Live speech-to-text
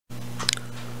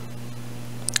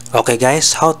Okay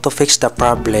guys, how to fix the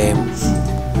problem?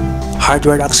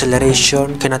 Hardware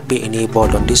acceleration cannot be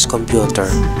enabled on this computer.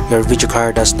 Your video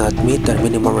card does not meet the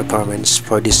minimum requirements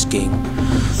for this game.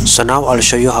 So now I'll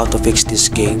show you how to fix this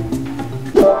game.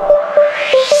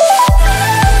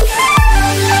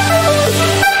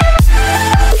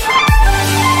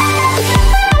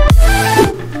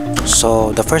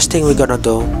 So the first thing we're gonna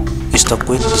do is to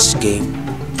quit this game,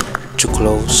 to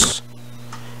close,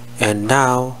 and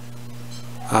now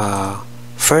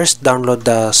first download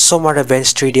the Zuma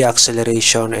Revenge 3D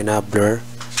acceleration enabler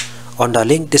on the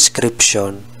link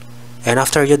description, and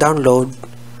after you download,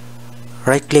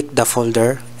 right click the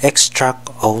folder,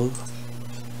 extract all,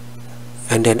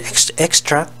 and then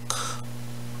extract,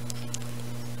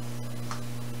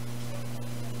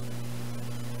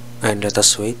 and let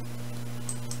us wait.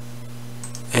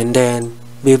 And then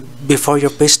before you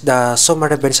paste the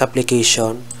Zuma Revenge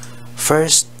application,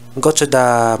 first go to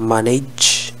the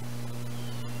manage,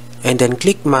 and then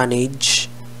click manage,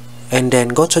 and then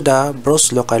go to the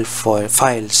browse local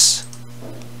files,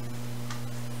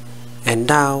 and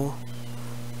now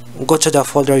go to the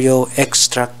folder you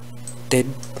extracted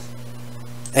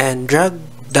and drag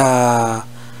the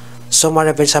Zuma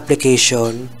Revenge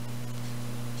application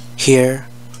here,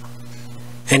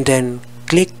 and then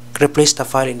click replace the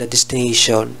file in the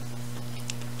destination.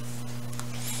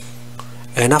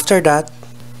 And after that,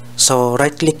 so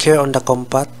right click here on the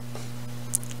compat,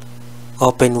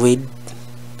 open with,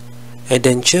 and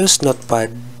then choose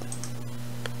notepad,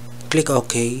 click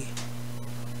OK,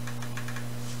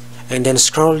 and then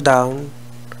scroll down,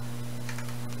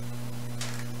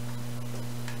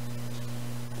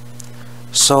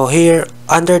 so here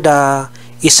under the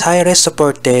is high-res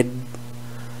supported,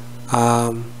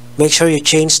 make sure you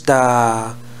change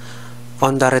the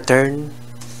on the return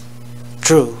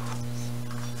true,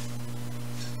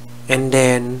 and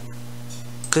then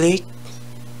click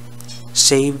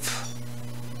save,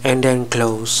 and then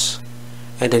close,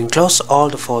 and then close all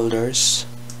the folders,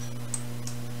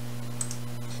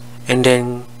 and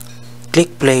then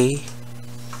click play,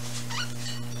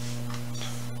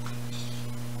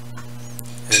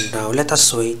 and now let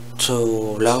us wait to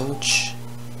launch,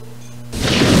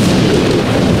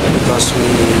 because we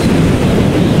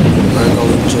are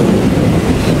going to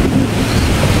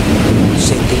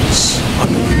settings on,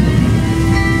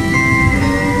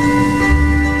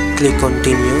 click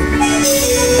continue,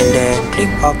 and then click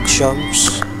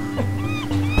options,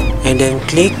 and then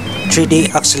click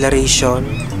 3D acceleration,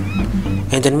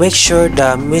 and then make sure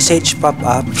the message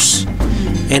pop-ups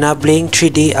enabling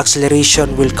 3D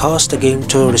acceleration will cause the game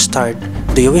to restart.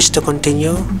 Do you wish to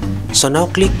continue? So now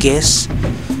click yes,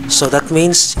 so that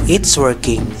means it's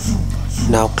working.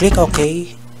 Now click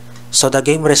OK, so the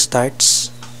game restarts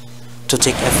to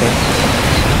take effect.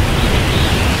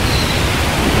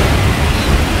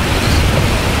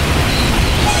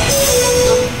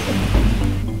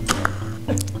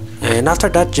 And after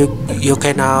that, you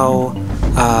can now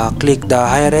click the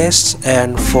high-res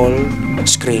and full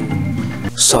screen.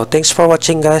 So thanks for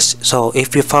watching guys. So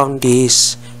if you found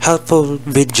this helpful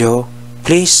video,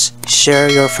 please share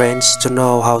your friends to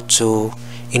know how to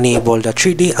enable the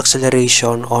 3D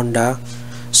acceleration on the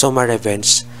Zuma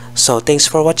Revenge. So thanks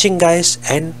for watching guys,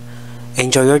 and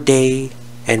enjoy your day,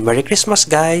 and Merry Christmas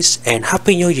guys, and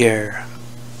Happy New Year.